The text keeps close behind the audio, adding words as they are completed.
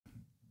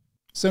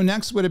So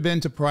next would have been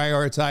to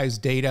prioritize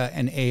data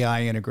and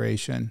AI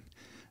integration.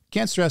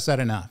 Can't stress that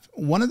enough.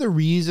 One of the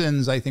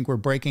reasons I think we're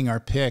breaking our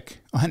pick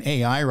on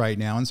AI right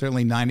now, and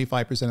certainly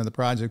 95% of the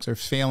projects are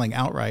failing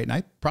outright, and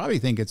I probably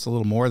think it's a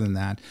little more than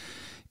that,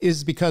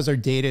 is because our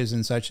data is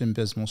in such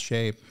abysmal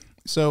shape.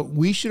 So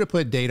we should have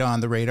put data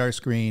on the radar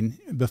screen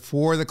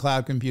before the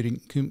cloud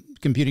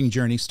computing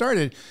journey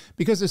started,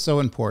 because it's so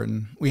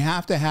important. We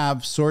have to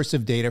have source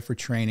of data for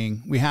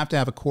training. We have to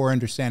have a core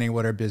understanding of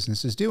what our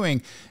business is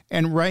doing.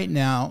 And right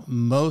now,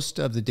 most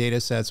of the data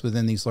sets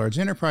within these large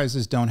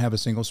enterprises don't have a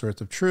single source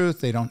of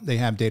truth. They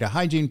have data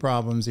hygiene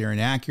problems. They're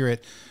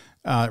inaccurate.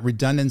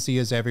 Redundancy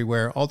is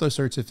everywhere, all those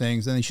sorts of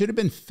things. And they should have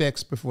been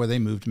fixed before they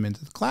moved them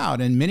into the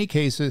cloud. In many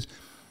cases,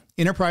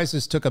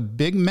 enterprises took a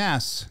big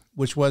mess,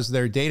 which was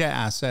their data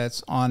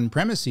assets on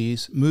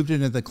premises, moved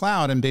into the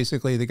cloud, and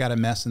basically they got a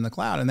mess in the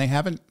cloud, and they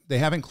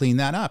haven't cleaned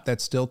that up.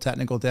 That's still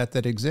technical debt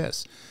that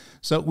exists.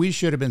 So we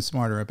should have been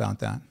smarter about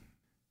that.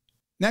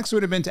 Next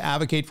would have been to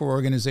advocate for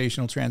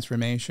organizational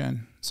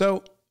transformation.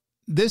 So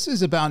this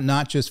is about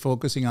not just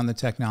focusing on the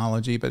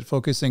technology, but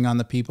focusing on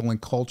the people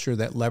and culture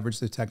that leverage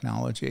the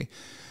technology.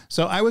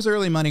 So I was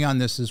early money on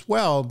this as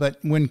well, but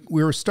when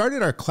we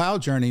started our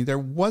cloud journey, there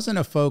wasn't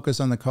a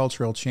focus on the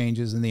cultural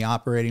changes and the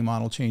operating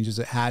model changes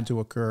that had to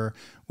occur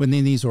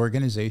within these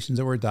organizations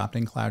that were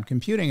adopting cloud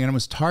computing. And it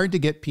was hard to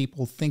get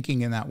people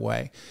thinking in that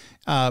way.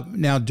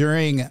 Now,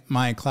 during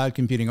my cloud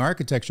computing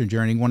architecture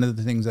journey, one of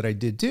the things that I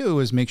did do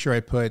is make sure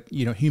I put,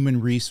 human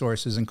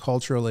resources and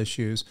cultural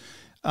issues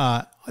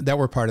that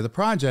were part of the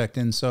project.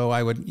 And so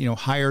I would,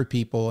 hire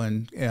people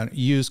and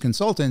use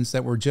consultants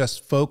that were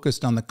just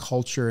focused on the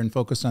culture and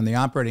focused on the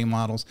operating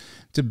models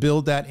to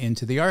build that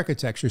into the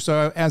architecture.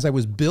 So as I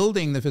was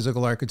building the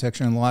physical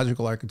architecture and the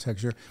logical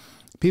architecture,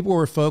 people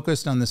were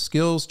focused on the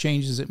skills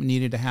changes that we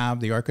needed to have,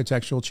 the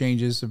architectural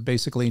changes,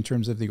 basically in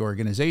terms of the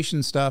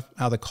organization stuff,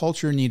 how the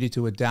culture needed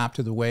to adapt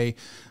to the way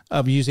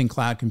of using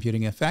cloud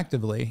computing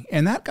effectively.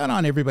 And that got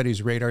on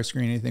everybody's radar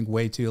screen, I think,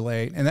 way too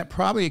late. And that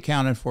probably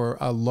accounted for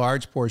a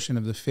large portion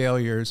of the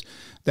failures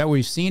that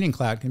we've seen in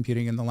cloud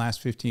computing in the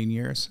last 15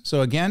 years.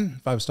 So again,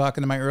 if I was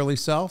talking to my early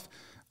self,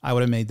 I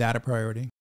would have made that a priority.